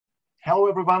Hello,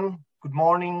 everyone. Good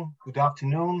morning, good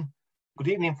afternoon, good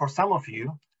evening for some of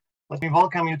you. Let me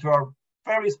welcome you to our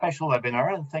very special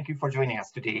webinar, and thank you for joining us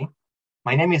today.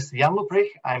 My name is Jan Luprich.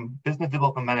 I'm Business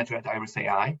Development Manager at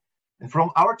Iris.ai. And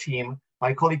from our team,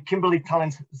 my colleague Kimberly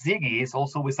Talent-Ziggy is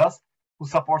also with us, who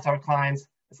supports our clients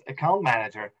as account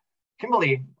manager.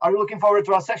 Kimberly, are you looking forward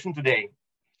to our session today?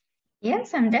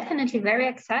 Yes, I'm definitely very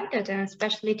excited, and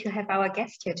especially to have our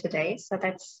guest here today. So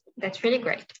that's really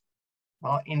great.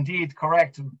 Well, indeed,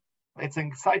 correct. It's an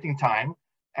exciting time,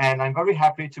 and I'm very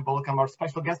happy to welcome our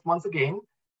special guest once again,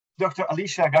 Dr.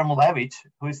 Alicia Garmulevich,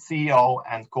 who is CEO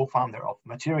and co-founder of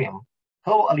Materiom.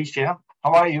 Hello, Alicia.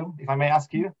 How are you, if I may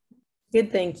ask you?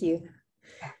 Good, thank you.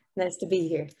 Nice to be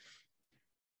here.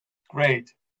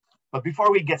 Great. But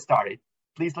before we get started,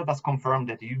 please let us confirm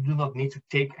that you do not need to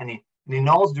take any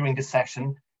notes during this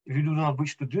session. If you do not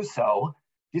wish to do so,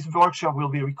 this workshop will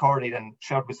be recorded and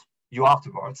shared with you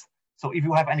afterwards. So if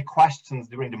you have any questions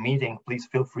during the meeting, please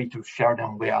feel free to share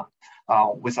them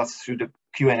with us through the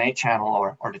Q&A channel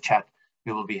or the chat.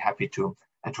 We will be happy to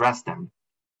address them.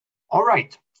 All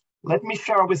right, let me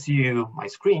share with you my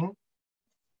screen.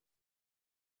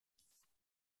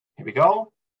 Here we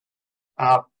go.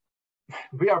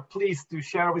 We are pleased to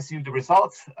share with you the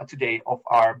results today of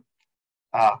our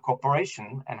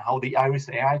cooperation and how the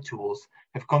Iris.ai tools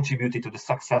have contributed to the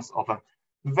success of a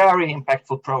very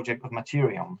impactful project with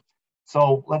Materiom.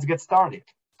 So let's get started.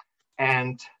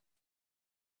 And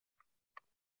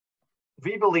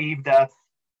we believe that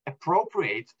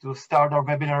appropriate to start our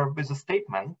webinar with a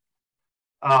statement,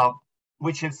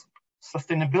 which is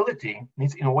sustainability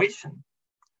needs innovation,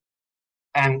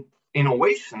 and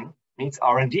innovation needs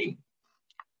R&D.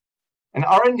 And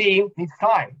R&D needs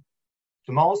time,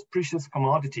 the most precious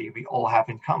commodity we all have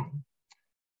in common.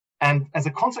 And as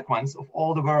a consequence of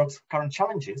all the world's current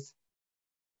challenges,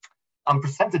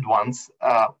 unprecedented ones,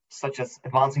 such as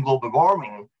advancing global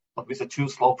warming, but with a too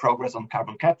slow progress on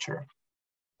carbon capture,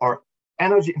 or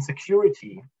energy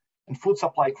insecurity and food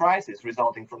supply crisis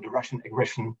resulting from the Russian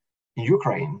aggression in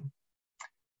Ukraine.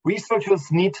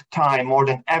 Researchers need time more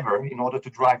than ever in order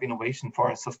to drive innovation for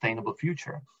a sustainable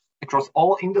future across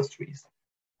all industries,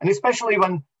 and especially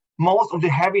when most of the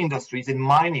heavy industries in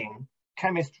mining,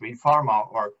 chemistry,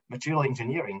 pharma, or material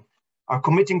engineering are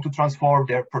committing to transform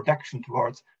their production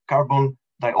towards carbon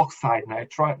dioxide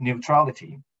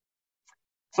neutrality.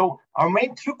 So our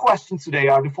main two questions today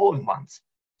are the following ones.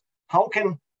 How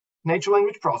can natural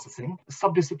language processing, a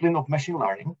subdiscipline of machine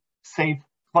learning, save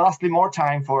vastly more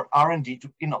time for R&D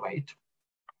to innovate?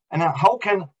 And how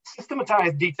can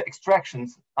systematized data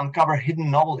extractions uncover hidden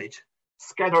knowledge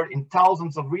scattered in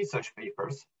thousands of research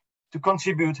papers to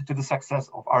contribute to the success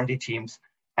of R&D teams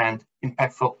and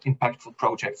impactful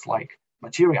projects like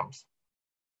Materiom's?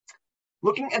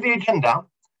 Looking at the agenda,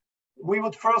 we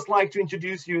would first like to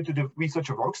introduce you to the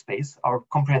Researcher Workspace, our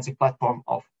comprehensive platform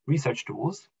of research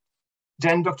tools.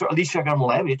 Then Dr. Alicia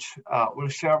Garmulevich will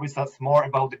share with us more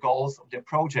about the goals of their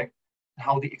project and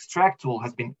how the extract tool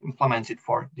has been implemented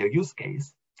for their use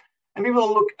case. And we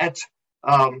will look at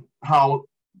how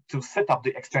to set up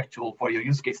the extract tool for your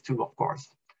use case too, of course.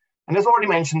 And as already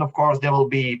mentioned, of course, there will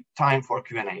be time for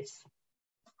Q&As.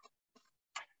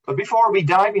 But before we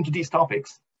dive into these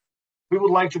topics, we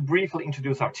would like to briefly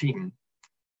introduce our team.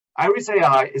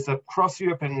 Iris.ai is a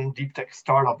cross-European deep tech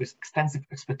startup with extensive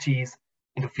expertise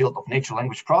in the field of natural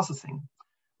language processing,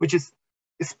 which is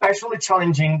especially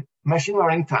challenging machine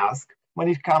learning task when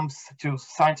it comes to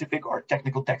scientific or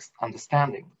technical text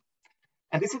understanding.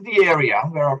 And this is the area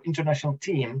where our international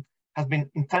team has been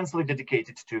intensely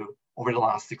dedicated to over the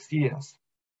last 6 years.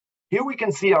 Here we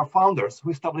can see our founders who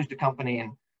established the company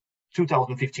in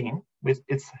 2015 with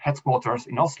its headquarters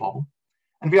in Oslo.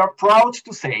 And we are proud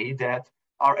to say that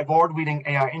our award-winning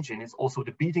AI engine is also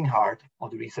the beating heart of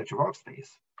the Researcher Workspace.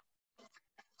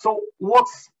 So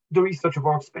what's the Researcher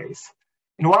Workspace?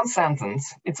 In one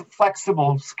sentence, it's a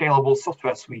flexible, scalable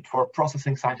software suite for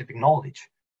processing scientific knowledge,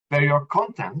 where your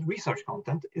content, research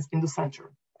content, is in the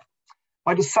center.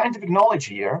 By the scientific knowledge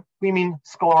here, we mean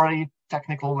scholarly,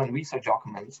 technical, and research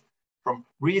documents, from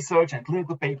research and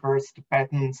clinical papers to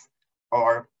patents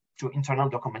or to internal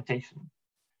documentation.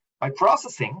 By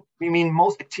processing, we mean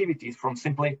most activities from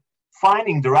simply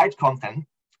finding the right content,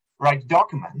 right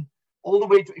document, all the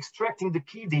way to extracting the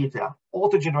key data,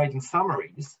 auto-generating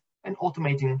summaries, and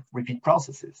automating repeat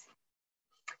processes.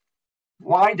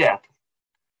 Why that?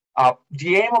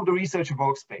 The aim of the Researcher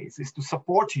Workspace is to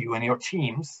support you and your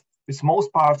teams with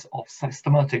most parts of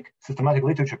systematic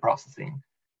literature processing.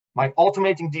 By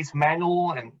automating these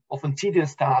manual and often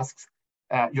tedious tasks,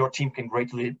 your team can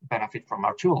greatly benefit from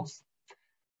our tools.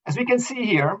 As we can see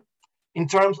here, In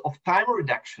terms of time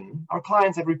reduction, our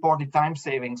clients have reported time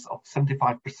savings of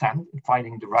 75% in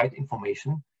finding the right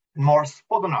information and more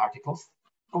spot-on articles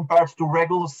compared to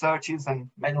regular searches and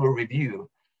manual review.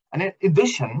 And in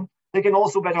addition, they can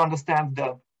also better understand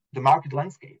the market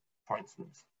landscape, for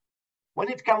instance. When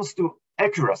it comes to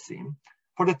accuracy,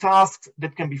 for the tasks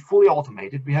that can be fully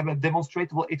automated, we have a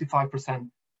demonstrable 85%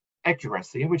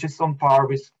 accuracy, which is on par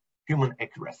with human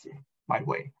accuracy, by the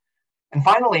way. And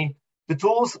finally, the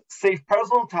tools save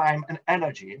personal time and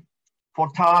energy for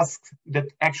tasks that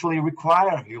actually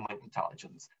require human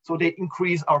intelligence. So they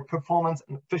increase our performance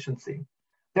and efficiency.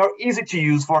 They are easy to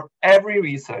use for every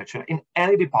researcher in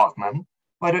any department,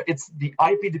 whether it's the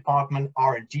IP department,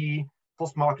 R&D,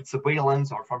 post-market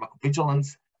surveillance, or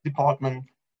pharmacovigilance department.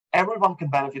 Everyone can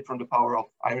benefit from the power of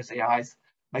Iris.ai's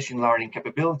machine learning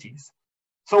capabilities.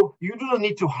 So you do not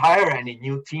need to hire any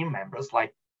new team members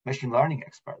like machine learning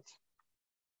experts.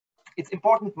 It's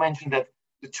important to mention that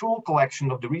the tool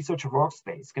collection of the researcher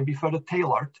workspace can be further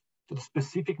tailored to the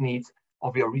specific needs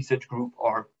of your research group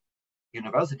or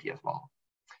university as well.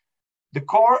 The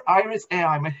core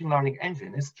Iris.ai machine learning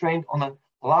engine is trained on a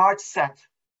large set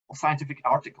of scientific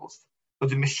articles, but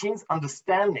the machine's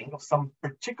understanding of some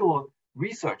particular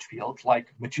research fields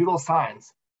like material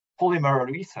science, polymer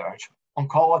research,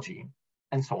 oncology,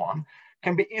 and so on,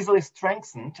 can be easily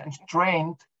strengthened and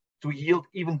trained to yield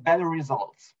even better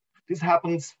results. This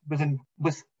happens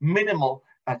with minimal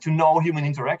to no human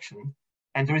interaction,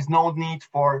 and there is no need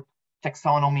for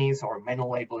taxonomies or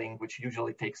manual labeling, which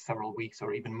usually takes several weeks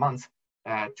or even months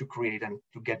to create and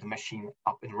to get the machine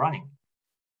up and running.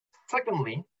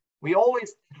 Secondly, we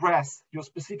always address your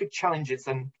specific challenges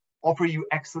and offer you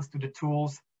access to the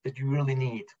tools that you really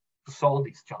need to solve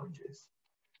these challenges.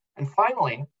 And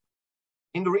finally,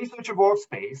 in the researcher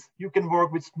workspace, you can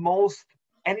work with most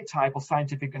any type of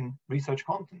scientific and research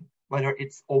content, whether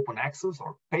it's open access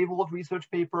or paywall research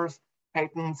papers,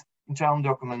 patents, internal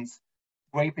documents,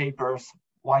 gray papers,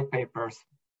 white papers,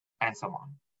 and so on.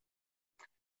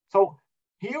 So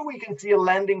here we can see a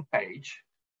landing page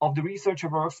of the researcher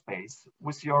workspace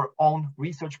with your own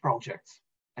research projects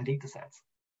and datasets.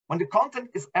 When the content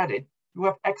is added, you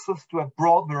have access to a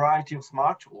broad variety of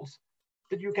smart tools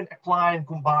that you can apply and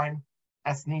combine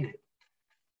as needed.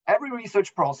 Every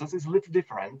research process is a little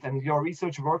different, and your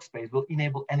research workspace will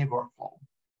enable any workflow.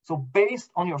 So based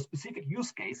on your specific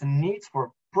use case and needs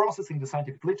for processing the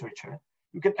scientific literature,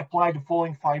 you can apply the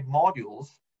following 5 modules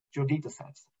to your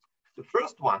datasets. The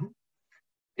first one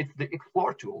is the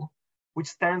Explore tool, which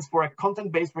stands for a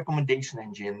content-based recommendation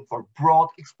engine for broad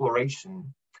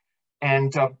exploration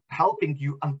and helping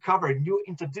you uncover new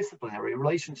interdisciplinary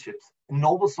relationships and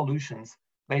novel solutions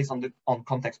based on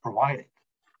context provided.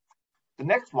 The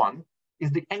next one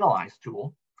is the Analyze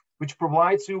tool, which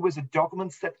provides you with a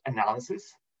document set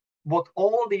analysis, what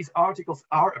all these articles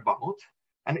are about,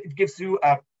 and it gives you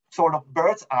a sort of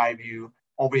bird's eye view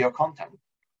over your content.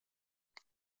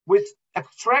 With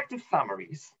abstractive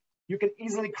summaries, you can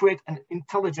easily create an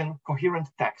intelligent, coherent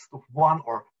text of one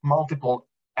or multiple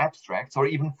abstracts or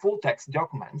even full text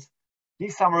documents.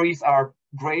 These summaries are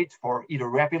great for either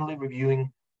rapidly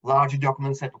reviewing larger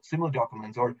document set of similar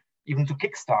documents or even to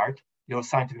kickstart your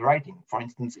scientific writing. For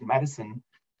instance, in medicine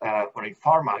or in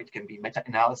pharma, it can be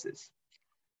meta-analysis.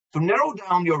 To narrow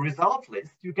down your result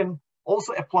list, you can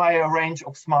also apply a range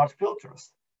of smart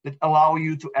filters that allow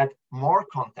you to add more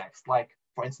context, like,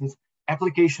 for instance,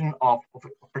 application of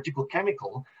a particular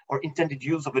chemical or intended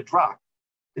use of a drug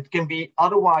that can be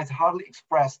otherwise hardly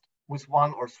expressed with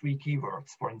 1 or 3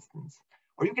 keywords, for instance.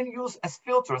 Or you can use as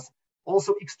filters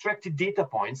also extracted data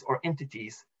points or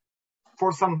entities.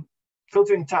 For some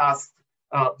filtering tasks,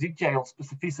 detailed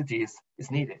specificities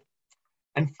is needed.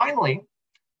 And finally,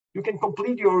 you can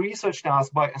complete your research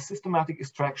task by a systematic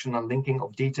extraction and linking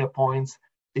of data points,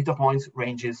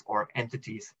 ranges, or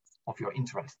entities of your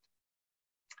interest.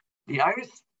 The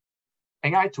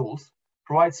Iris.ai tools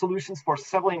provide solutions for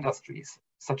several industries,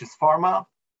 such as pharma,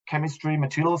 chemistry,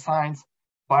 material science,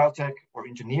 biotech, or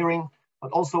engineering,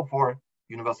 but also for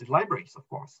university libraries, of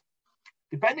course.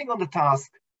 Depending on the task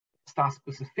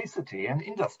specificity and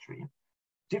industry,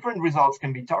 different results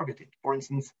can be targeted. For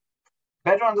instance,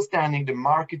 better understanding the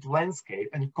market landscape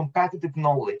and competitive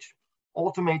knowledge,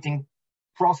 automating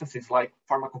processes like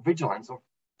pharmacovigilance or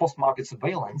post-market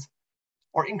surveillance,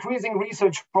 or increasing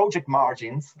research project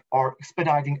margins or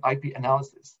expediting IP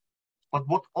analysis. But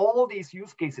what all these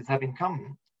use cases have in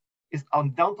common is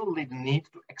undoubtedly the need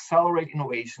to accelerate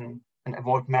innovation and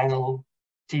avoid manual,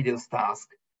 tedious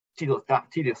tasks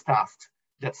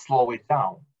that slow it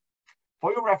down.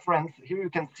 For your reference, here you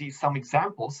can see some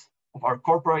examples of our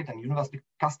corporate and university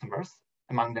customers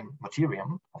among them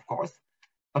Materiom, of course.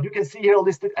 But you can see here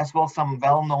listed as well some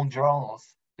well-known journals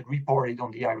that reported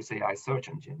on the Iris.ai search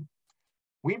engine.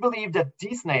 We believe that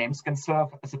these names can serve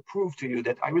as a proof to you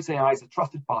that Iris.ai is a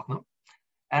trusted partner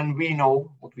and we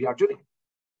know what we are doing.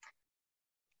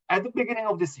 At the beginning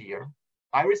of this year,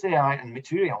 Iris.ai and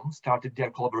Materiom started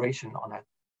their collaboration on a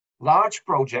large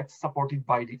project supported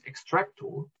by the Extract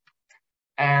tool.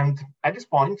 And at this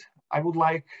point, I would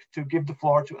like to give the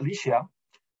floor to Alicia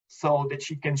so that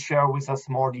she can share with us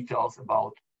more details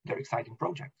about their exciting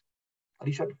project.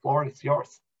 Alicia, the floor is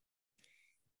yours.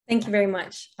 Thank you very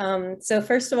much. So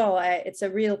first of all, it's a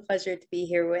real pleasure to be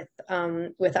here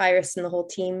with Iris and the whole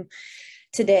team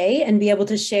today and be able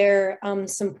to share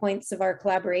some points of our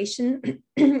collaboration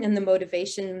and the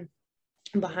motivation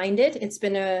behind it. It's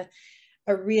been a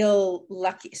real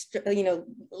lucky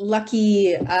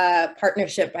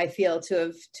partnership, I feel,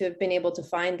 to have been able to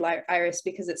find Iris,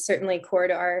 because it's certainly core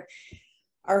to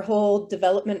our whole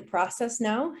development process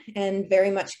now and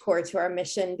very much core to our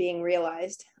mission being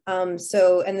realized. And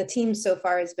the team so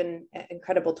far has been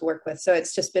incredible to work with. So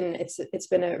it's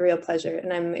been a real pleasure,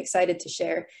 and I'm excited to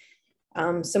share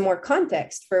some more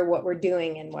context for what we're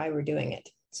doing and why we're doing it.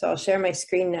 So I'll share my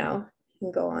screen now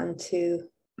and go on to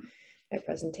my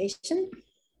presentation.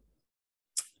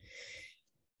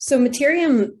 So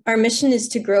Materiom, our mission is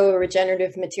to grow a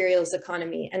regenerative materials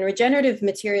economy, and regenerative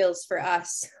materials for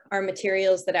us are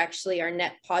materials that actually are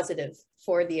net positive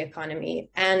for the economy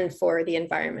and for the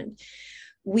environment.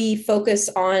 We focus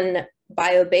on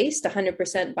bio-based,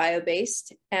 100%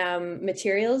 bio-based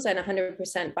materials and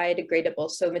 100% biodegradable.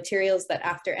 So materials that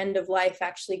after end of life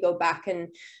actually go back and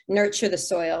nurture the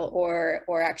soil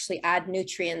or actually add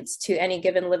nutrients to any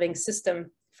given living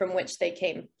system from which they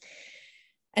came.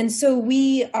 And so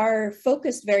we are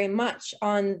focused very much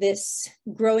on this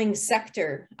growing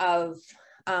sector of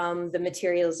the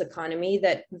materials economy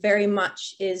that very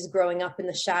much is growing up in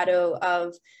the shadow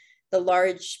of the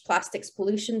large plastics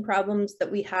pollution problems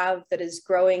that we have, that is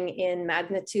growing in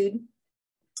magnitude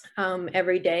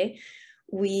every day.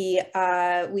 We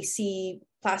see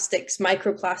plastics,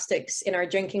 microplastics in our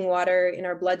drinking water, in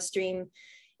our bloodstream,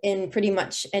 in pretty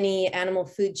much any animal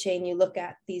food chain you look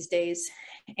at these days.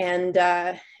 And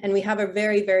we have a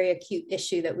very, very acute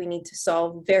issue that we need to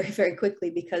solve very, very quickly,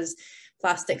 because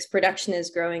plastics production is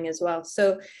growing as well.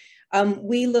 So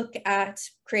we look at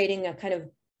creating a kind of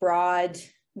broad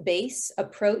base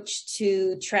approach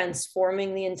to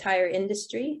transforming the entire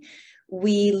industry.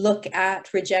 We look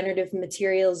at regenerative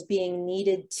materials being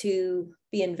needed to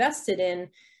be invested in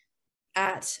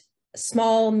at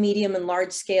small, medium, and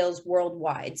large scales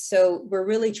worldwide. So we're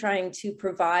really trying to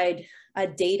provide a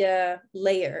data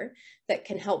layer that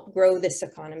can help grow this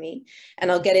economy.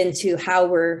 And I'll get into how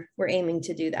we're aiming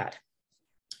to do that.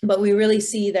 But we really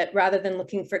see that rather than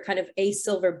looking for kind of a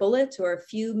silver bullet or a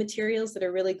few materials that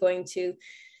are really going to,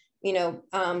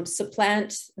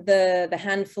 supplant the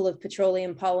handful of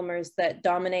petroleum polymers that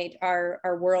dominate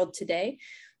our world today,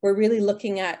 we're really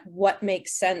looking at what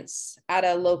makes sense at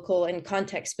a local and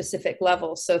context specific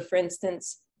level. So for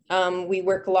instance, we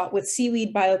work a lot with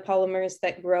seaweed biopolymers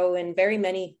that grow in very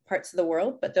many parts of the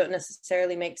world, but don't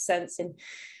necessarily make sense in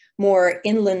more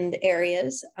inland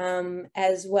areas,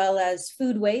 as well as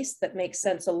food waste that makes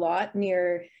sense a lot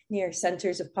near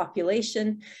centers of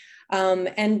population.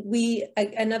 And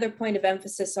another point of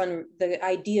emphasis on the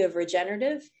idea of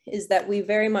regenerative is that we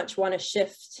very much want to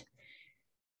shift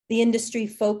the industry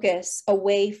focus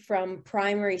away from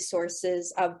primary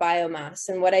sources of biomass.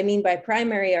 And what I mean by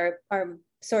primary are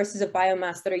sources of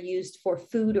biomass that are used for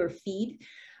food or feed,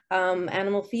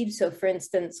 animal feed. So for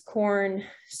instance, corn,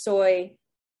 soy,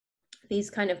 these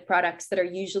kind of products that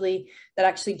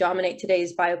actually dominate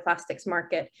today's bioplastics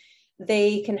market.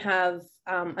 They can have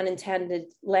unintended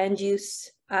land use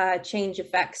change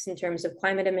effects in terms of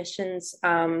climate emissions,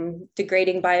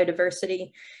 degrading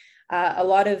biodiversity, a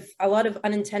lot of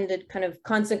unintended kind of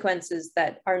consequences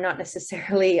that are not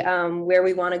necessarily where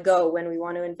we want to go when we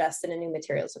want to invest in a new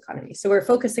materials economy. So we're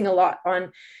focusing a lot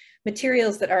on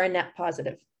materials that are a net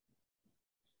positive.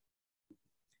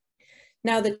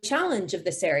 Now, the challenge of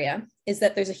this area is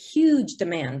that there's a huge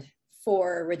demand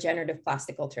for regenerative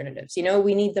plastic alternatives.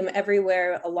 We need them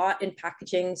everywhere, a lot in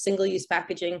packaging. Single-use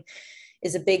packaging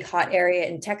is a big hot area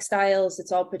in textiles.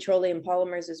 It's all petroleum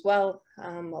polymers as well.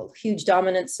 A huge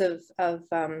dominance of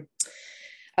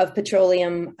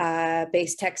petroleum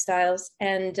based textiles,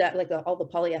 and like all the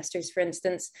polyesters, for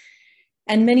instance,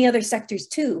 and many other sectors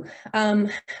too.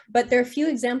 But there are a few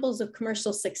examples of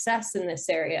commercial success in this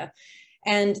area,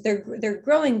 and they're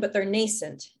growing, but they're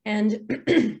nascent. And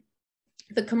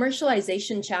the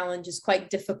commercialization challenge is quite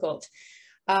difficult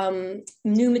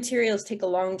New materials take a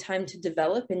long time to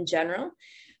develop in general.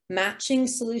 Matching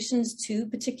solutions to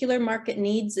particular market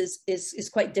needs is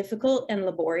quite difficult and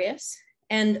laborious.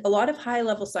 And a lot of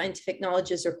high-level scientific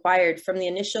knowledge is required, from the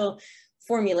initial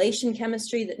formulation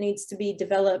chemistry that needs to be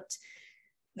developed.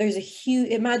 There's a huge,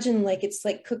 imagine like it's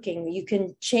like cooking. You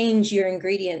can change your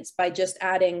ingredients by just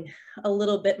adding a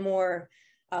little bit more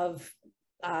of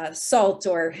salt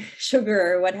or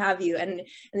sugar or what have you, and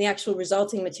the actual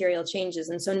resulting material changes.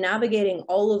 And so navigating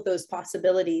all of those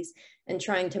possibilities and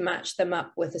trying to match them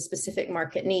up with a specific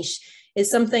market niche is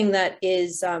something that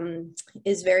is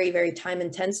very, very time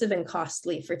intensive and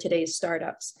costly for today's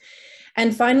startups.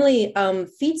 And finally,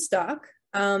 feedstock,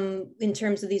 in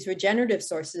terms of these regenerative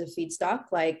sources of feedstock,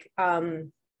 like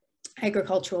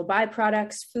agricultural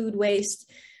byproducts, food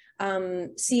waste,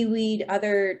 seaweed,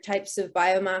 other types of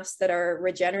biomass that are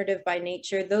regenerative by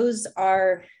nature, those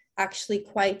are actually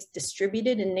quite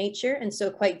distributed in nature, and so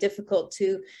quite difficult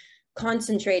to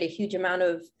concentrate a huge amount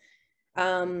of,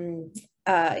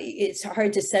 it's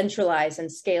hard to centralize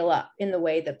and scale up in the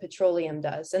way that petroleum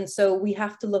does. And so we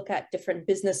have to look at different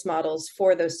business models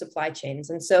for those supply chains.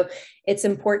 And so it's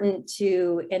important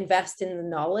to invest in the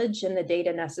knowledge and the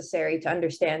data necessary to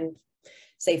understand,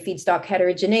 say, feedstock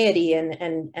heterogeneity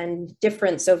and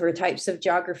difference over types of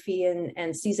geography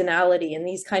and seasonality and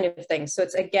these kind of things. So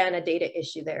it's, again, a data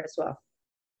issue there as well.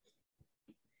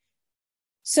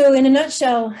 So in a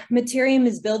nutshell, Materiom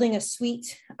is building a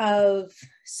suite of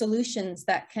solutions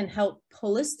that can help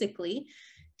holistically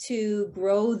to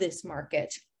grow this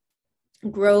market,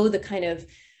 grow the kind of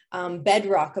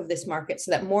bedrock of this market,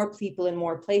 so that more people in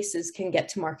more places can get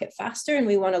to market faster. And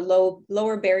we want to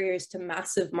lower barriers to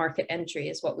massive market entry,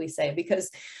 is what we say, because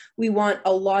we want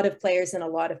a lot of players in a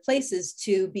lot of places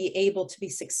to be able to be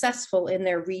successful in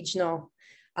their regional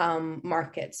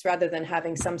markets, rather than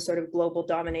having some sort of global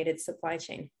dominated supply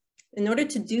chain. In order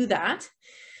to do that,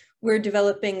 we're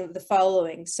developing the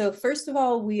following. So first of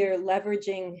all, we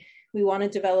want to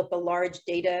develop a large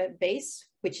database,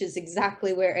 which is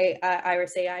exactly where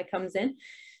Iris.ai comes in.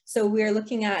 So we're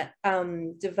looking at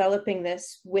developing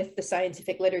this with the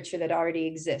scientific literature that already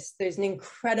exists. There's an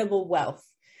incredible wealth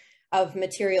of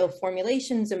material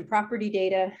formulations and property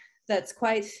data that's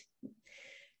quite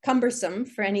cumbersome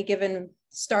for any given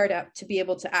startup to be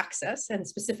able to access, and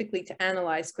specifically to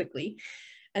analyze quickly.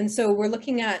 And so we're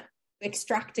looking at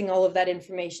extracting all of that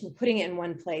information, putting it in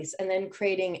one place, and then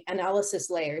creating analysis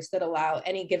layers that allow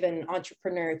any given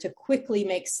entrepreneur to quickly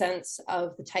make sense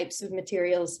of the types of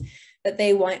materials that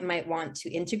they might want to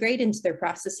integrate into their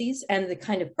processes, and the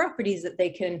kind of properties that they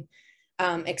can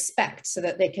expect, so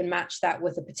that they can match that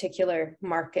with a particular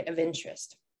market of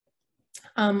interest.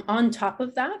 On top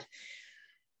of that,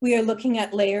 we are looking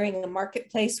at layering a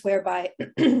marketplace whereby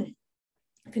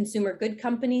consumer good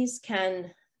companies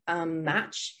can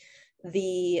match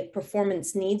the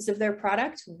performance needs of their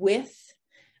product with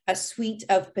a suite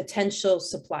of potential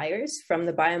suppliers from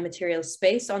the biomaterial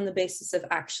space, on the basis of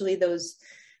actually those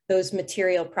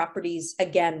material properties,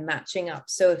 again, matching up.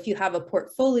 So if you have a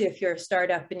portfolio, if you're a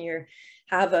startup and you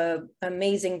have an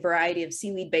amazing variety of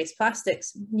seaweed-based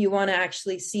plastics, you want to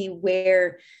actually see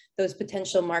where those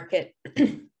potential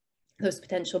those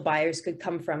potential buyers could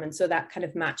come from. And so that kind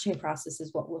of matching process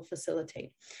is what we'll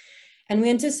facilitate. And we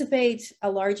anticipate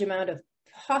a large amount of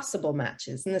possible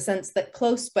matches, in the sense that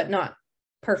close but not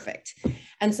perfect.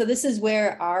 And so this is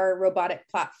where our robotic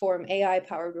platform,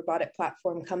 AI-powered robotic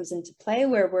platform, comes into play,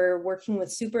 where we're working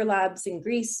with super labs in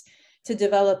Greece to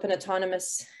develop an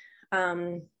autonomous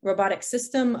robotic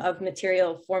system of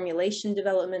material formulation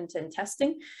development and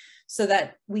testing, so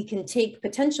that we can take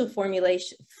potential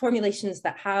formulations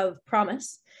that have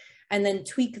promise, and then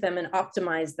tweak them and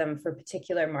optimize them for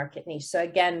particular market niche. So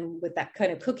again, with that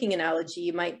kind of cooking analogy,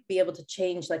 you might be able to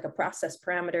change like a process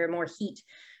parameter, more heat,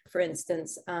 for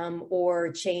instance, or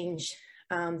change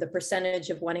the percentage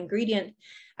of one ingredient,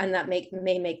 and that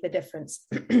may make the difference.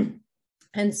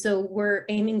 And so we're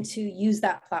aiming to use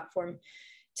that platform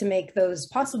to make those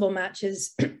possible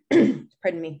matches,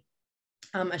 pardon me,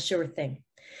 a sure thing.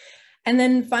 And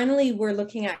then finally, we're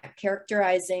looking at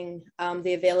characterizing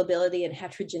the availability and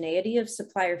heterogeneity of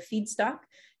supplier feedstock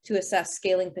to assess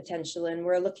scaling potential. And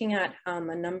we're looking at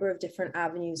a number of different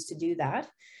avenues to do that,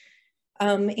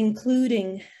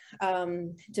 including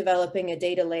developing a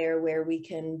data layer where we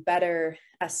can better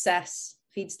assess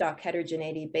feedstock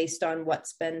heterogeneity based on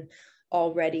what's been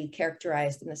already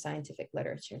characterized in the scientific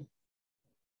literature.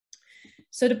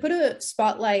 So to put a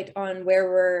spotlight on where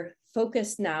we're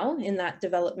focused now in that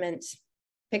development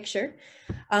picture,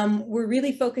 we're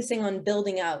really focusing on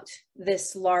building out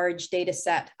this large data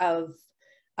set of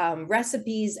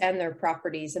recipes and their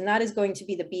properties. And that is going to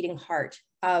be the beating heart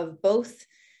of both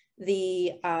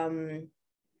the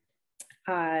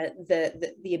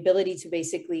ability to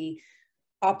basically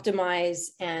optimize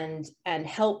and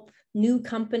help new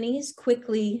companies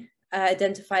quickly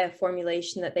identify a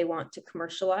formulation that they want to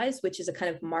commercialize, which is a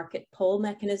kind of market pull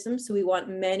mechanism. So we want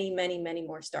many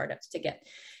more startups to get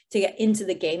into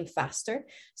the game faster.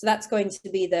 So that's going to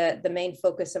be the main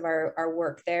focus of our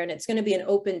work there. And it's going to be an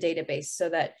open database so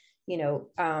that, you know,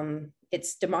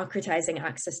 it's democratizing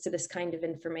access to this kind of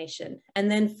information. And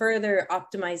then further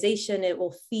optimization, it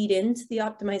will feed into the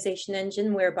optimization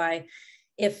engine, whereby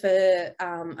if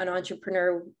an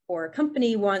entrepreneur or a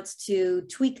company wants to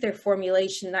tweak their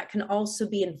formulation, that can also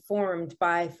be informed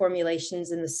by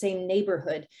formulations in the same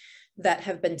neighborhood that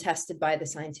have been tested by the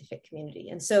scientific community.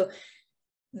 And so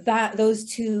those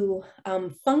two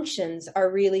functions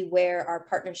are really where our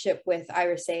partnership with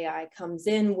Iris.ai comes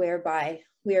in, whereby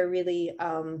we are really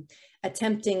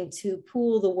attempting to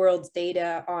pool the world's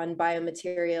data on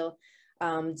biomaterial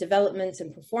development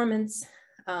and performance,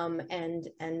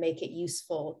 and make it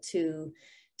useful to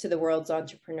the world's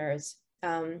entrepreneurs.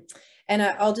 And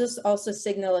I'll just also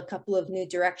signal a couple of new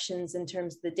directions in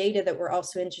terms of the data that we're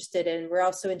also interested in. We're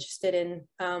also interested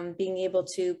in being able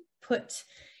to put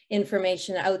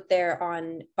information out there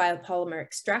on biopolymer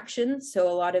extraction. So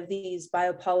a lot of these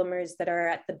biopolymers that are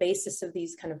at the basis of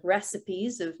these kind of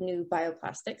recipes of new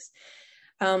bioplastics,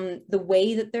 the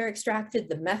way that they're extracted,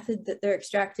 the method that they're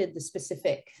extracted, the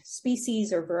specific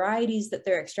species or varieties that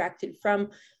they're extracted from,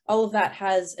 all of that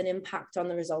has an impact on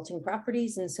the resulting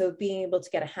properties. And so being able to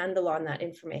get a handle on that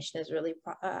information is really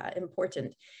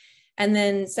important. And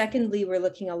then secondly, we're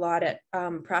looking a lot at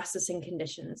processing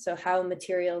conditions. So how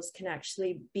materials can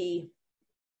actually be,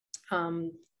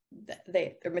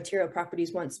 their material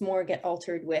properties once more get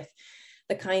altered with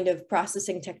the kind of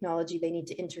processing technology they need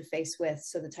to interface with.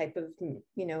 So the type of,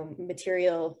 you know,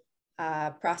 material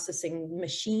processing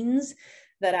machines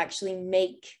that actually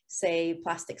make, say,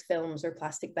 plastic films or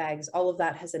plastic bags, all of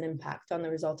that has an impact on the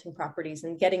resulting properties,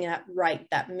 and getting that right,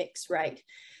 that mix right.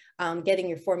 Getting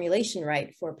your formulation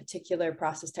right for a particular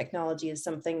process technology is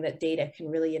something that data can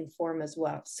really inform as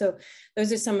well. So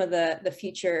those are some of the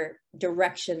future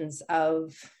directions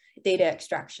of data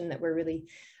extraction that we're really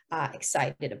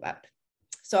excited about.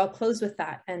 So I'll close with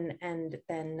that, and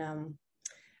then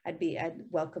I'd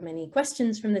welcome any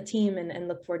questions from the team and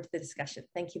look forward to the discussion.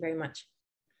 Thank you very much.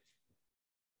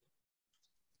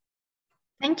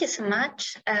 Thank you so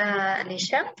much,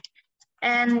 Alicia.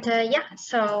 And yeah,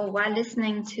 so while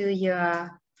listening to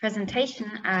your presentation,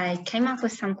 I came up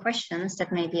with some questions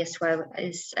that maybe as well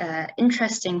is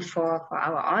interesting for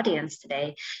our audience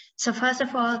today. So first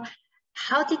of all,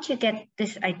 how did you get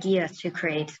this idea to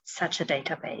create such a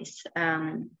database?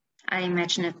 I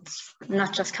imagine it's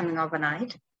not just coming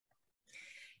overnight.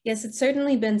 Yes, it's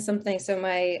certainly been something. So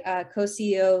my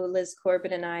co-CEO, Liz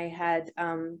Corbett, and I had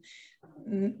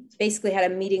basically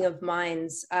had a meeting of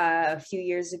minds a few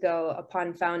years ago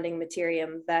upon founding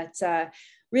Materiom that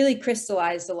really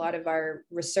crystallized a lot of our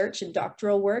research and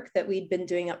doctoral work that we'd been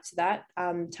doing up to that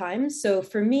time. So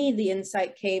for me, the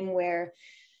insight came where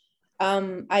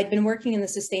I'd been working in the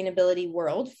sustainability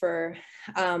world for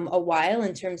a while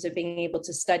in terms of being able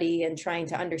to study and trying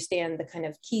to understand the kind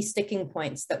of key sticking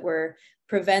points that were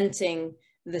preventing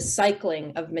the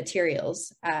cycling of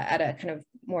materials at a kind of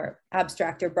more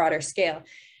abstract or broader scale.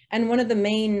 And one of the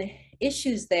main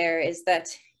issues there is that,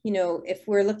 you know, if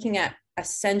we're looking at a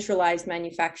centralized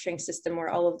manufacturing system where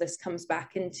all of this comes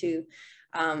back into,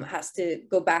 has to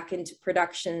go back into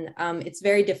production, it's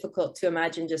very difficult to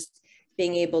imagine just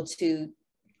being able to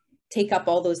take up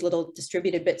all those little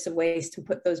distributed bits of waste and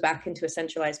put those back into a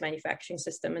centralized manufacturing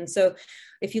system. And so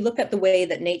if you look at the way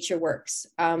that nature works,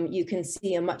 you can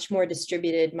see a much more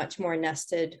distributed, much more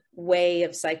nested way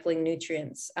of cycling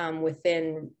nutrients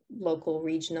within local,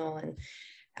 regional, and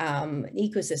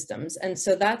ecosystems. And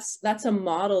so that's a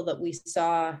model that we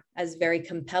saw as very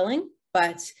compelling,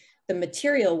 but the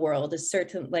material world is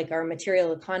certain, like our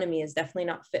material economy is definitely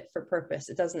not fit for purpose.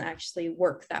 It doesn't actually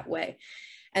work that way.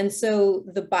 And so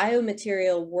the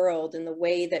biomaterial world and the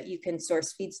way that you can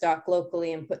source feedstock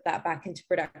locally and put that back into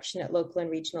production at local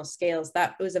and regional scales,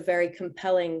 that was a very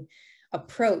compelling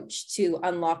approach to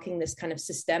unlocking this kind of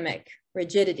systemic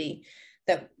rigidity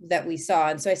that we saw.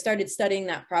 And so I started studying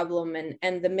that problem,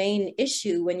 and the main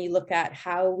issue when you look at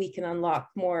how we can unlock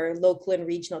more local and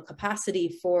regional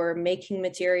capacity for making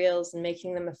materials and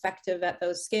making them effective at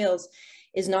those scales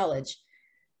is knowledge.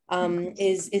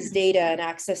 Is data and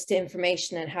access to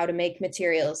information and how to make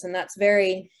materials. And that's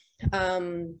very,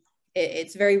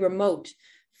 it's very remote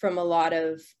from a lot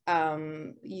of a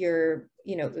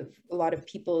lot of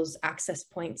people's access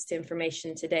points to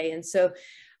information today. And so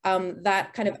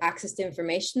that kind of access to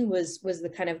information was the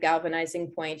kind of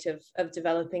galvanizing point of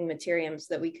developing Materiom,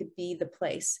 so that we could be the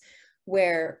place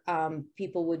where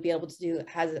people would be able to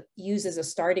use as a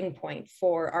starting point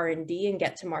for R&D and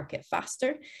get to market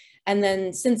faster. And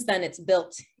then since then, it's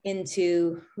built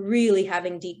into really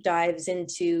having deep dives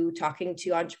into talking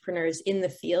to entrepreneurs in the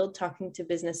field, talking to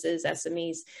businesses,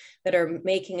 SMEs that are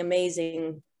making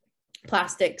amazing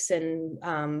plastics and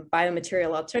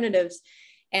biomaterial alternatives,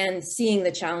 and seeing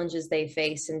the challenges they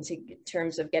face in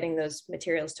terms of getting those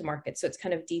materials to market. So it's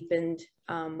kind of deepened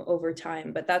over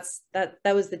time, but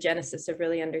that was the genesis of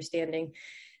really understanding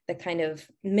the kind of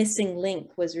missing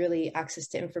link was really access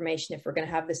to information if we're going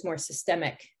to have this more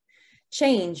systemic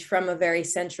change from a very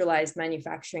centralized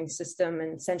manufacturing system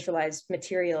and centralized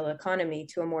material economy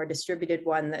to a more distributed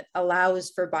one that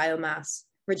allows for biomass,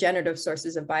 regenerative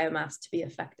sources of biomass to be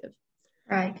effective.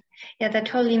 Right. Yeah, that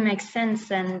totally makes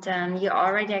sense. And you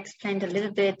already explained a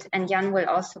little bit, and Jan will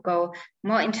also go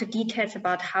more into details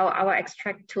about how our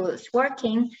extract tool is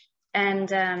working. And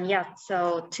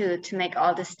so to make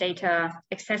all this data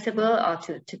accessible, or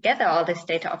to gather all this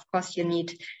data, of course, you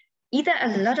need either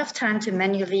a lot of time to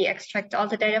manually extract all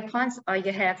the data points, or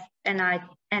you have an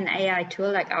AI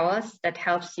tool like ours that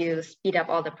helps you speed up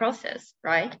all the process,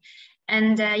 right?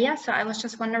 And so I was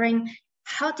just wondering,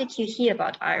 how did you hear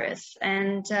about Iris,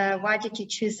 and why did you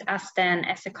choose us then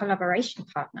as a collaboration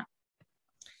partner?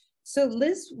 So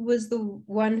Liz was the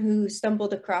one who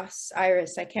stumbled across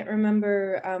Iris. I can't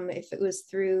remember if it was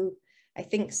through, I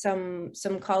think some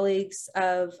colleagues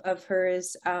of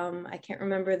hers. I can't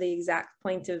remember the exact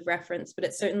point of reference, but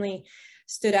it certainly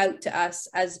stood out to us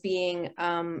as being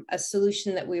a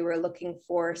solution that we were looking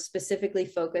for, specifically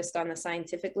focused on the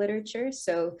scientific literature.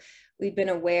 So we've been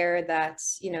aware that,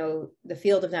 the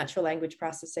field of natural language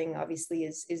processing obviously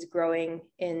is growing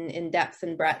in depth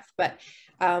and breadth, but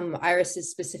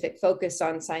Iris's specific focus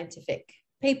on scientific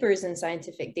papers and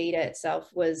scientific data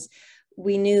itself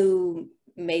we knew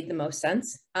made the most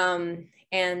sense. And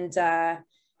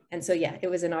so, yeah, it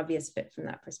was an obvious fit from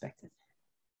that perspective.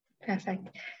 Perfect.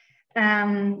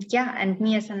 And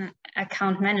me as an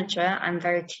account manager, I'm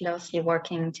very closely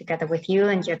working together with you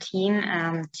and your team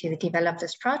to develop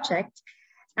this project.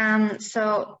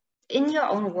 So in your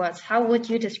own words, how would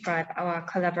you describe our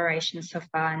collaboration so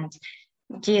far?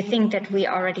 And do you think that we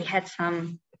already had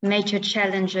some major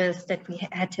challenges that we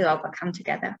had to overcome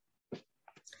together?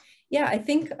 Yeah, I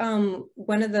think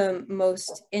one of the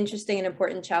most interesting and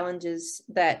important challenges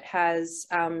that has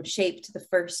shaped the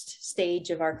first stage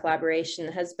of our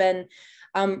collaboration has been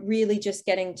really just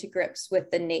getting to grips with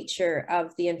the nature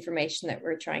of the information that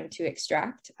we're trying to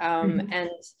extract. And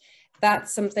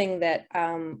that's something that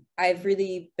I've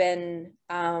really been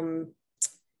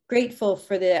grateful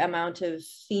for, the amount of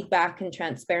feedback and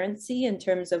transparency in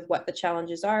terms of what the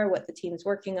challenges are, what the team's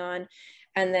working on,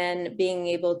 and then being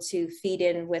able to feed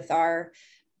in with our,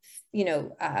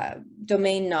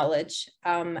 domain knowledge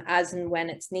as and when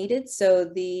it's needed.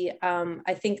 So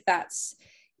I think that's,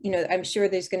 I'm sure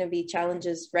there's going to be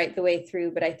challenges right the way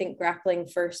through, but I think grappling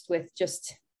first with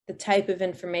just the type of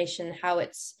information, how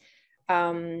it's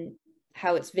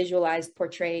visualized,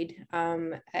 portrayed,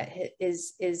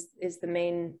 is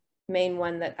the main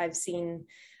one that I've seen,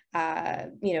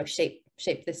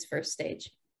 shape this first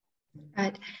stage.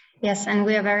 Right. Yes, and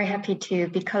we are very happy to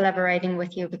be collaborating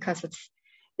with you, because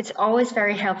it's always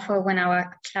very helpful when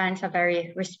our clients are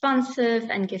very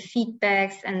responsive and give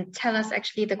feedbacks and tell us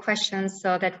actually the questions,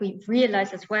 so that we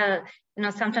realize as well,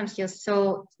 sometimes you're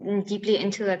so deeply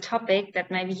into a topic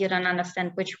that maybe you don't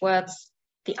understand which words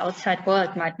the outside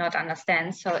world might not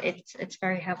understand. So it's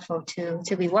very helpful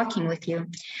to be working with you.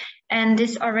 And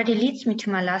this already leads me to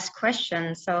my last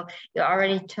question. So you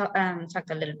already talked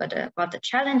a little bit about the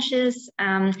challenges.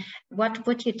 What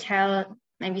would you tell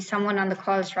maybe someone on the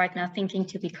call is right now thinking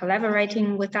to be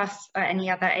collaborating with us or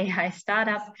any other AI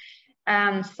startup?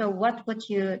 So what would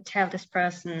you tell this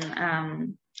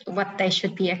person, what they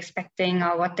should be expecting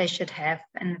or what they should have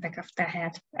in the back of their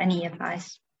head? Any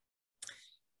advice?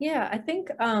 Yeah, I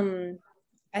think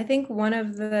one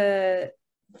of the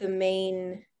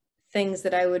main things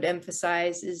that I would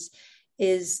emphasize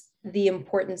is the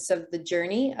importance of the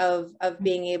journey of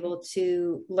being able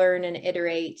to learn and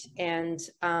iterate and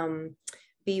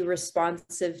be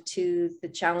responsive to the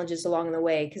challenges along the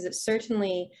way, because it's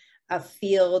certainly a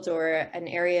field or an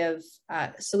area of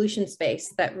solution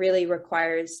space that really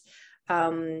requires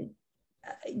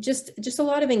just a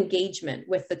lot of engagement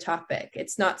with the topic.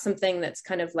 It's not something that's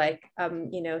kind of like,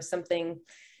 something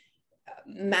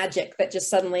magic that just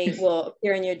suddenly will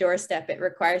appear on your doorstep. It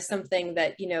requires something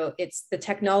that, you know, the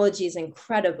technology is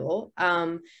incredible,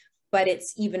 but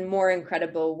it's even more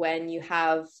incredible when you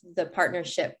have the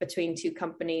partnership between two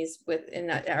companies with, in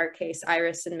our case,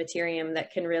 Iris and Materiom,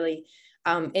 that can really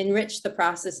enrich the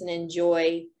process and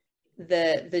enjoy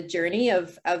the journey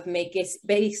of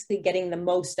basically getting the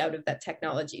most out of that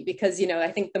technology. Because, you know,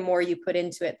 I think the more you put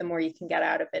into it, the more you can get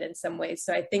out of it in some ways.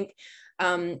 So I think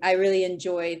I really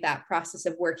enjoy that process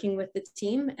of working with the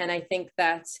team. And I think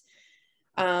that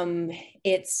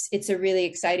it's a really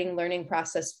exciting learning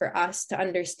process for us to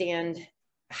understand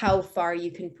how far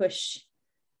you can push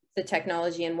the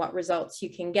technology and what results you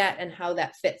can get, and how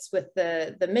that fits with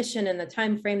the mission and the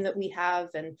time frame that we have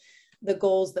and the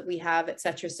goals that we have, et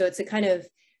cetera. So it's a kind of,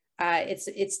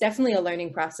 it's definitely a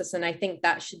learning process. And I think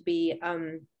that should be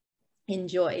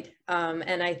enjoyed.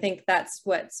 And I think that's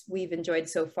what we've enjoyed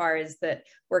so far, is that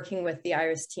working with the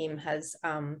Iris team has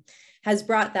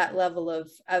brought that level of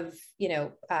you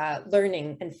know,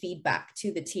 learning and feedback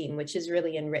to the team, which is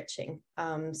really enriching.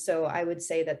 So I would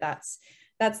say that that's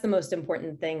the most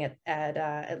important thing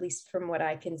at least from what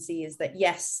I can see, is that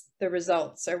yes, the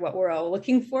results are what we're all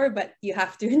looking for, but you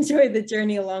have to enjoy the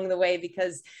journey along the way,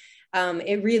 because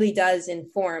it really does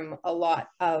inform a lot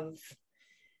of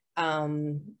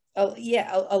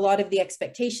a lot of the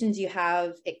expectations you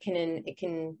have. It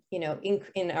can, you know,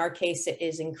 in our case, it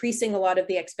is increasing a lot of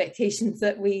the expectations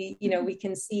that we, you know, we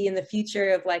can see in the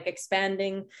future of like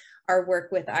expanding our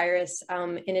work with Iris,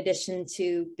 in addition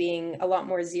to being a lot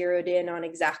more zeroed in on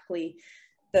exactly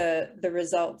the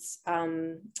results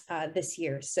this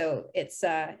year. So it's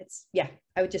yeah,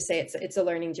 I would just say it's a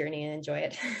learning journey, and enjoy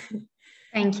it.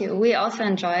 Thank you. We also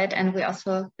enjoy it, and we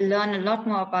also learn a lot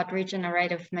more about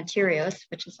regenerative materials,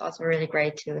 which is also really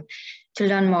great to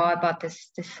learn more about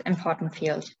this important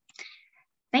field.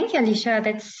 Thank you, Alicia.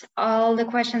 That's all the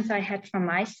questions I had from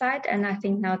my side, and I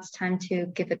think now it's time to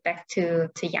give it back to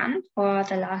Jan for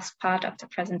the last part of the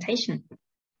presentation.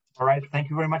 All right, thank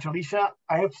you very much, Alicia.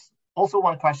 I have also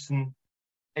one question.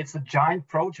 It's a giant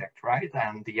project, right?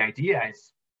 And the idea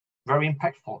is very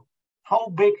impactful. How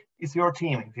big is your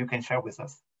team, if you can share with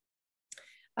us?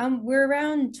 We're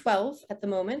around 12 at the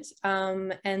moment.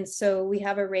 And so we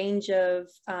have a range of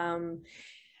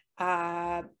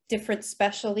different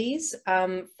specialties,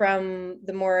 from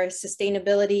the more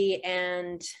sustainability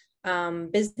and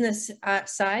business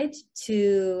side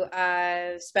to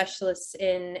specialists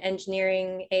in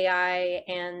engineering, AI,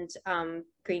 and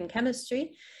green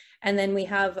chemistry. And then we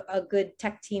have a good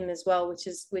tech team as well, which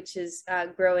is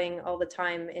growing all the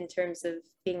time in terms of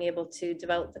being able to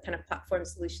develop the kind of platform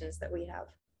solutions that we have.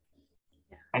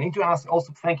 Yeah. I need to ask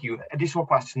also, thank you, additional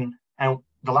question, and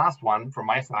the last one from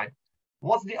my side.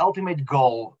 What's the ultimate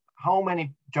goal? How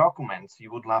many documents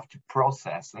you would love to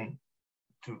process and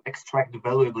to extract the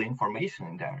valuable information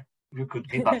in there? If you could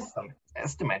give us some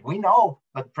estimate. We know,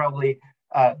 but probably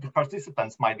the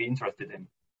participants might be interested in.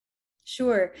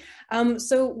 Sure.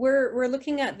 So we're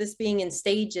looking at this being in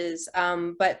stages,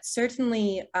 but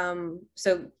certainly,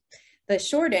 so the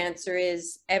short answer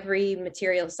is every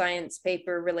material science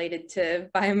paper related to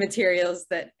biomaterials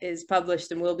that is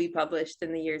published and will be published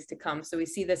in the years to come. So we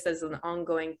see this as an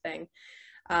ongoing thing,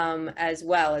 as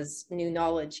well as new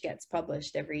knowledge gets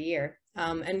published every year.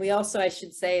 And we also, I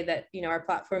should say that, you know, our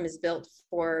platform is built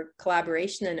for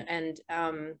collaboration and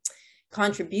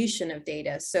contribution of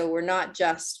data. So we're not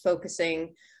just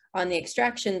focusing on the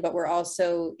extraction, but we're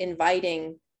also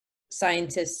inviting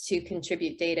scientists to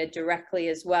contribute data directly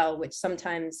as well, which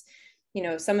sometimes, you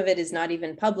know, some of it is not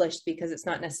even published because it's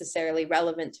not necessarily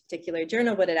relevant to a particular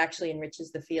journal, but it actually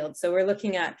enriches the field. So we're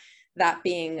looking at that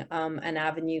being an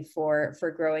avenue for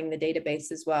growing the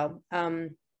database as well.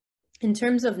 In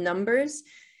terms of numbers,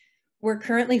 we're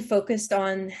currently focused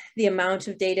on the amount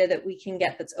of data that we can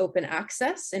get that's open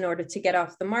access in order to get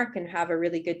off the mark and have a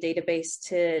really good database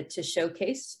to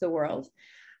showcase the world.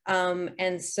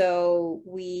 And so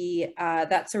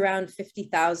that's around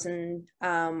 50,000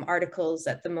 articles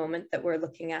at the moment that we're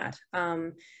looking at.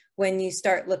 When you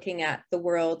start looking at the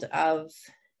world of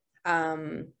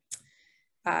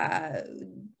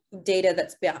data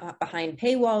that's behind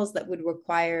paywalls that would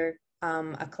require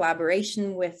a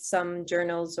collaboration with some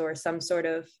journals or some sort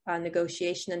of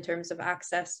negotiation in terms of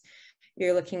access,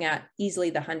 you're looking at easily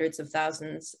the hundreds of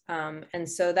thousands. And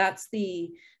so that's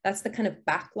the kind of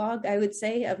backlog, I would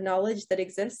say, of knowledge that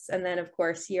exists. And then, of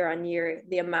course, year on year,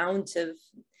 the amount of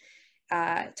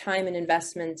time and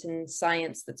investment in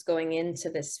science that's going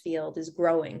into this field is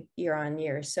growing year on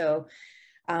year. So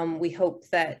we hope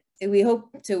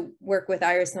to work with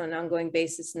Iris on an ongoing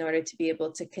basis in order to be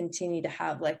able to continue to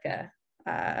have like a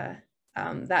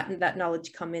that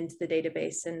knowledge come into the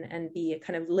database and be a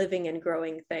kind of living and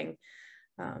growing thing.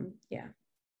 Yeah.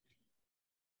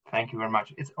 Thank you very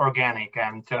much. It's organic,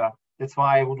 and that's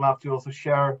why I would love to also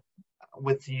share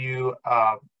with you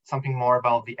something more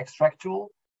about the extract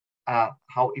tool,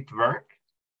 how it works,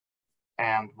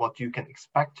 and what you can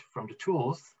expect from the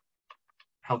tools,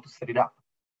 how to set it up.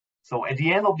 So at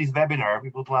the end of this webinar, we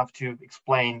would love to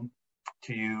explain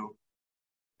to you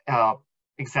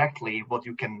exactly what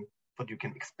you can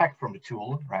expect from the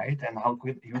tool, right? And how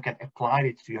you can apply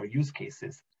it to your use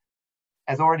cases.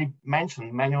 As already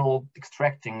mentioned, manual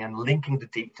extracting and linking the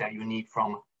data you need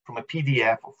from a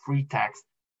PDF or free text,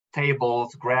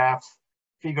 tables, graphs,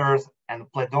 figures, and a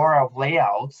plethora of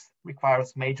layouts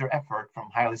requires major effort from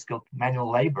highly skilled manual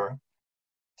labor.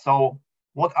 So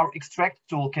what our extract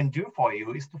tool can do for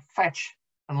you is to fetch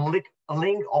and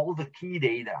link all the key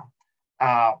data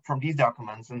from these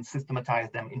documents and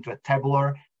systematize them into a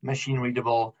tabular,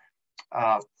 machine-readable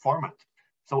format.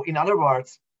 So in other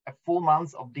words, a full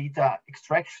month of data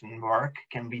extraction work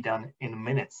can be done in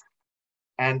minutes.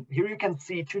 And here you can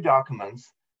see two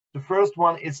documents. The first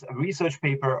one is a research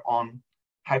paper on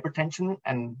hypertension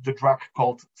and the drug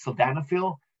called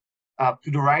sildenafil.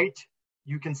 To the right,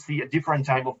 you can see a different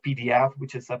type of PDF,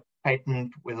 which is a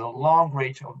patent with a long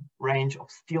range of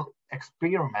still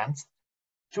experiments.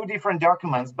 Two different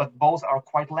documents, but both are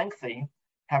quite lengthy,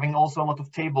 having also a lot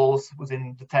of tables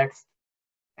within the text,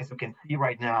 as you can see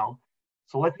right now.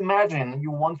 So let's imagine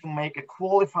you want to make a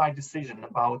qualified decision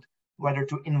about whether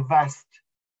to invest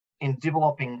in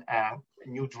developing a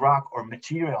new drug or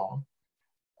material,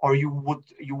 or you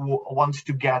want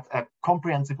to get a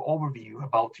comprehensive overview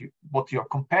about what your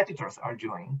competitors are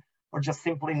doing, or just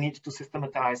simply need to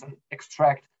systematize and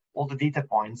extract all the data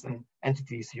points and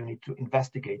entities you need to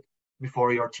investigate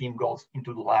before your team goes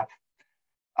into the lab.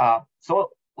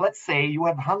 So let's say you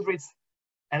have hundreds,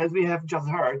 and as we have just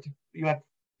heard, you have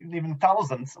even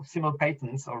thousands of similar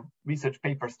patents or research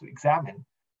papers to examine,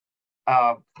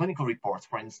 clinical reports,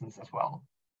 for instance, as well,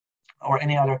 or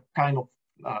any other kind of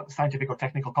scientific or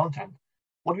technical content.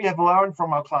 What we have learned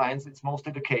from our clients, it's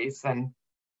mostly the case, and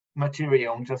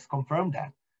Materiom just confirmed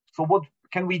that. So what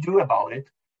can we do about it?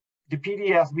 The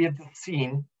PDFs we have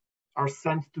seen are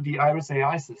sent to the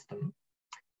Iris.ai system.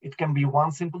 It can be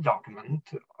one simple document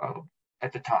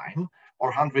at a time,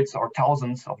 or hundreds or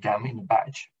thousands of them in a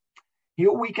batch.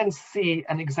 Here we can see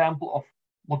an example of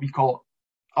what we call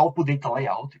output data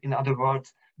layout. In other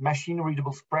words,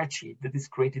 machine-readable spreadsheet that is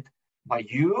created by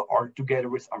you or together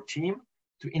with our team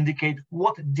to indicate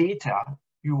what data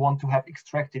you want to have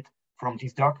extracted from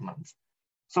these documents.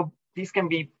 So these can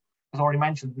be, as already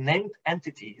mentioned, named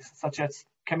entities such as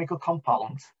chemical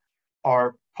compounds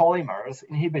or polymers,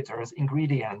 inhibitors,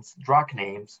 ingredients, drug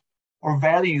names, or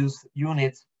values,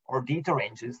 units, or data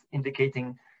ranges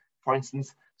indicating, for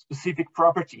instance, specific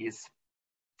properties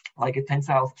like a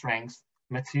tensile strength,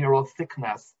 material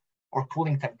thickness, or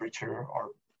cooling temperature, or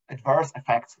adverse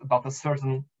effects above a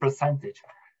certain percentage.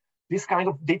 These kind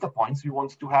of data points, we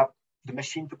want to have the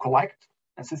machine to collect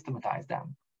and systematize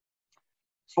them.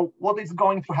 So what is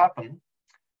going to happen?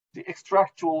 The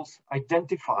extract tools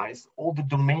identifies all the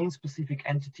domain-specific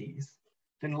entities,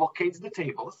 then locates the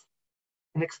tables,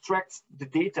 and extracts the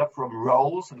data from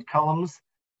rows and columns,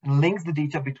 and links the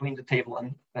data between the table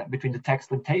and between the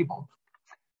text and table.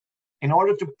 In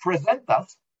order to present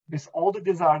us with all the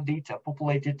desired data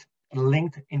populated and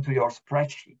linked into your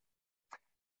spreadsheet.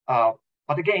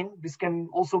 But again, this can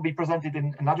also be presented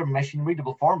in another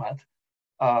machine-readable format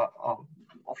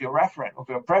of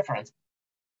your preference,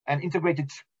 an integrated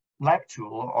lab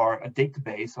tool or a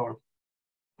database or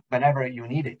whenever you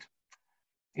need it.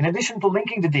 In addition to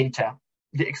linking the data,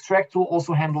 the extract tool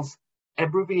also handles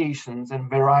abbreviations and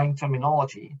varying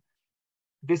terminology.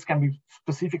 This can be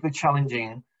specifically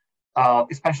challenging,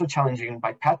 especially challenging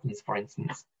by patents, for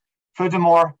instance.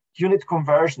 Furthermore, unit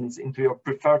conversions into your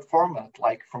preferred format,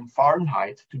 like from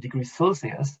Fahrenheit to degrees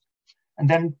Celsius, and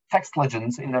then text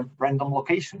legends in a random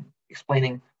location,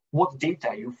 explaining what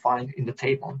data you find in the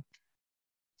table.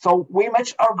 So we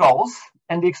match our goals,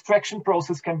 and the extraction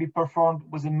process can be performed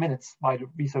within minutes by the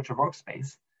researcher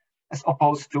workspace, as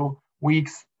opposed to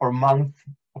weeks or months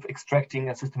of extracting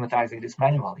and systematizing this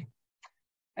manually.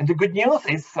 And the good news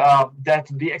is that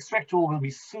the extract tool will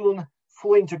be soon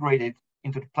fully integrated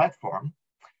into the platform.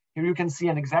 Here you can see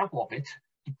an example of it.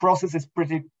 The process is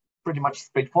pretty much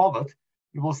straightforward.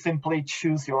 You will simply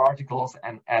choose your articles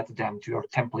and add them to your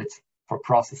templates for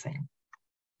processing.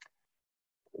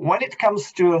 When it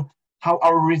comes to how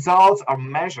our results are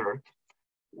measured,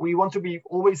 we want to be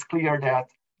always clear that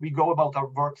we go about our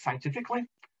work scientifically.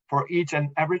 For each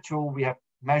and every tool, we have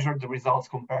measure the results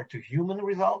compared to human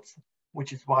results,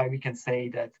 which is why we can say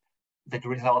that the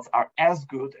results are as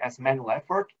good as manual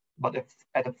effort, but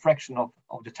at a fraction of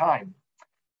the time.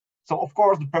 So of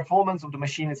course, the performance of the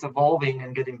machine is evolving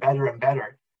and getting better and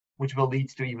better, which will lead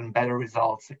to even better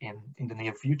results in the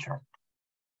near future.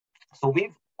 So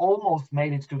we've almost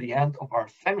made it to the end of our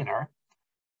seminar.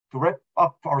 To wrap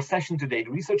up our session today,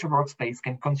 the researcher workspace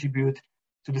can contribute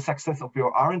to the success of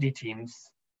your R&D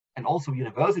teams and also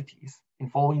universities in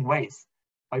following ways: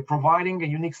 by providing a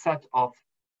unique set of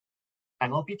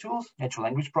NLP tools, natural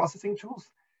language processing tools,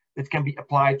 that can be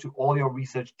applied to all your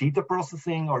research data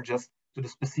processing or just to the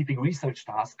specific research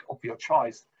task of your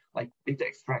choice, like data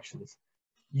extractions.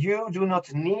 You do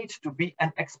not need to be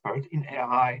an expert in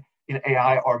AI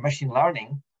or machine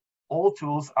learning. All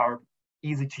tools are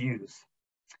easy to use.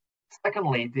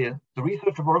 Secondly, the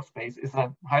researcher workspace is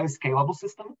a highly scalable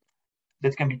system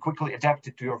that can be quickly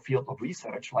adapted to your field of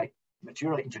research, like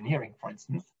material engineering, for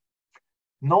instance.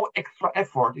 No extra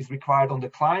effort is required on the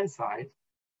client side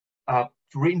to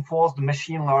reinforce the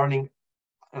machine learning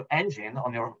engine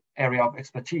on your area of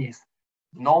expertise.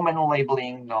 No manual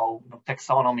labeling, no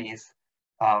taxonomies.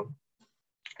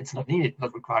 It's not needed,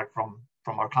 not required from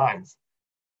our clients.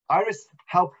 Iris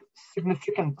helps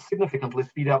significantly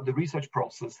speed up the research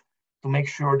process to make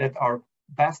sure that our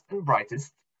best and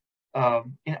brightest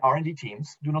in R&D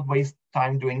teams do not waste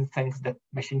time doing things that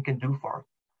machine can do for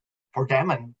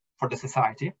them and for the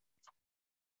society.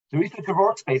 The researcher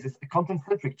workspace is a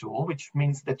content-centric tool, which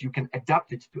means that you can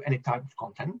adapt it to any type of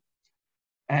content.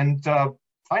 And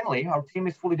finally, our team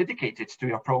is fully dedicated to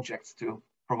your projects to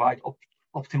provide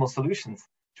optimal solutions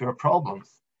to your problems.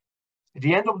 At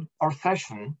the end of our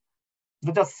session,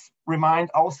 let us remind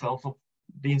ourselves of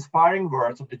the inspiring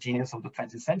words of the genius of the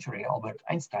 20th century, Albert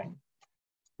Einstein.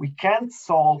 We can't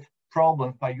solve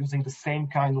problems by using the same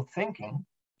kind of thinking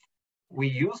we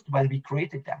used when we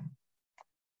created them.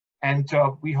 And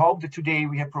we hope that today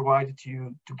we have provided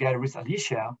you, together with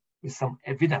Alicia, with some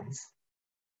evidence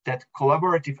that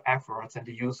collaborative efforts and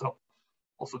the use of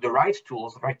also the right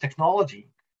tools, the right technology,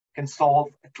 can solve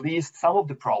at least some of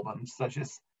the problems, such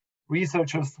as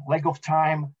researchers' lack of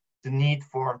time, the need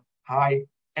for high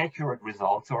accurate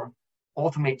results, or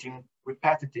automating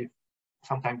repetitive,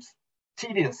 sometimes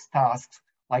tedious tasks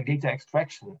like data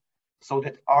extraction, so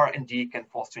that R&D can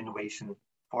foster innovation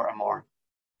for a more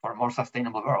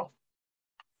sustainable world.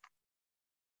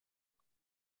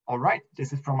 All right,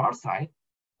 this is from our side.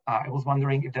 I was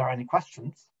wondering if there are any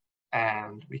questions,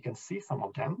 and we can see some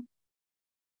of them.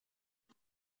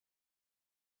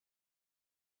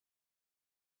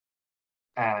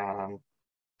 And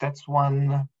that's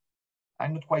one.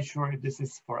 I'm not quite sure if this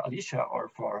is for Alicia or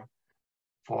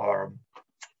for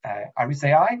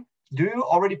Iris.ai. Do you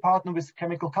already partner with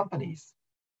chemical companies?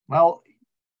 Well,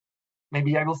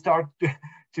 maybe I will start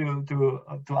to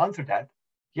answer that.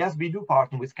 Yes, we do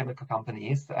partner with chemical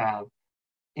companies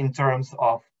in terms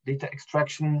of data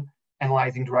extraction,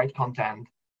 analyzing the right content,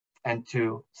 and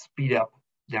to speed up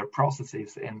their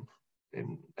processes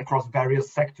across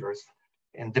various sectors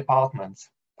and departments.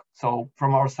 So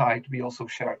from our side, we also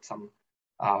shared some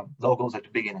logos at the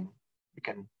beginning. We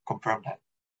can confirm that.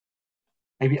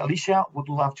 Maybe Alicia, would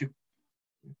you love to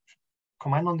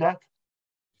comment on that?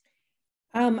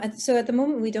 So at the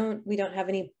moment, we don't have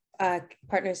any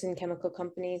partners in chemical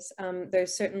companies.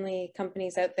 There's certainly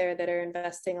companies out there that are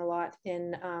investing a lot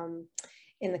in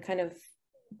the kind of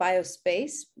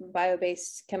bio-based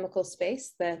chemical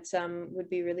space that would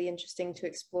be really interesting to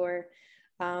explore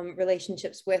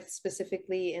relationships with,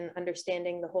 specifically in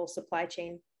understanding the whole supply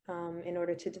chain in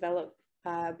order to develop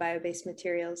bio-based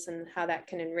materials and how that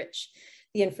can enrich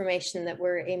the information that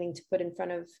we're aiming to put in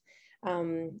front of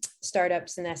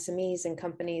startups and SMEs and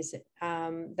companies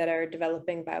that are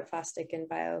developing bioplastic and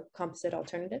biocomposite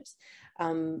alternatives.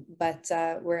 But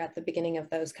we're at the beginning of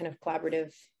those kind of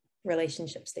collaborative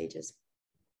relationship stages.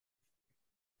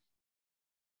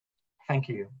 Thank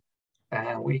you.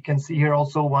 We can see here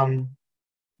also one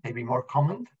maybe more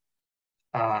comment.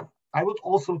 I would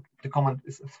also, the comment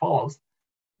is as follows.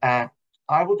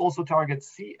 I would also target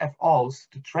CFOs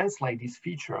to translate these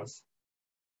features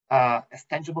as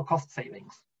tangible cost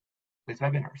savings with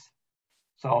webinars.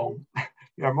 So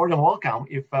you are more than welcome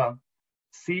if a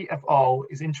CFO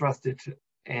is interested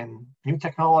in new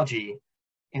technology,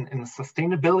 in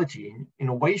sustainability,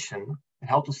 innovation, and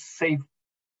how to save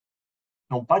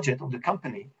budget of the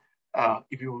company.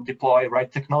 If you deploy right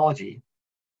technology,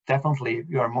 definitely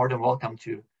you are more than welcome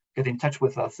to get in touch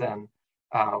with us, and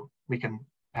we can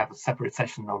have a separate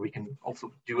session, or we can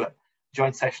also do a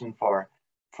joint session for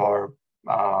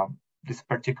this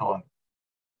particular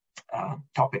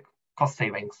topic, cost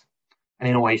savings and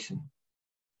innovation.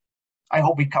 I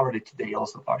hope we covered it today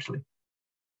also partially.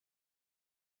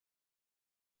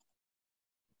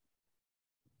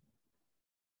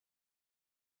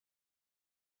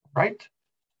 Right?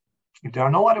 If there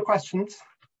are no other questions,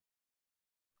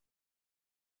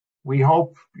 we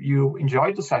hope you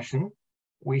enjoyed the session.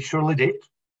 We surely did.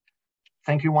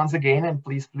 Thank you once again, and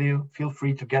please feel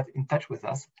free to get in touch with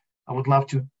us. I would love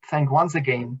to thank once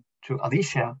again to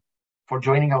Alicia for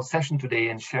joining our session today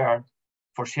and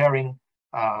for sharing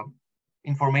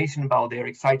information about their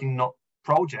exciting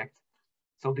project.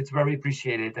 So it's very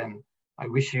appreciated, and I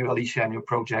wish you, Alicia, and your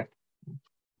project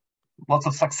lots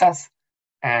of success.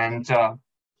 And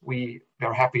we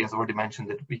are happy, as already mentioned,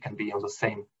 that we can be on the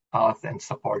same path and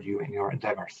support you in your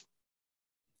endeavors.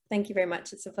 Thank you very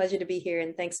much. It's a pleasure to be here,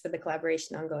 and thanks for the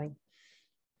collaboration ongoing.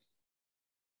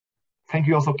 Thank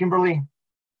you also, Kimberly.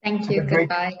 Thank you.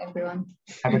 Goodbye, everyone.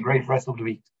 Have a great rest of the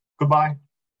week. Goodbye.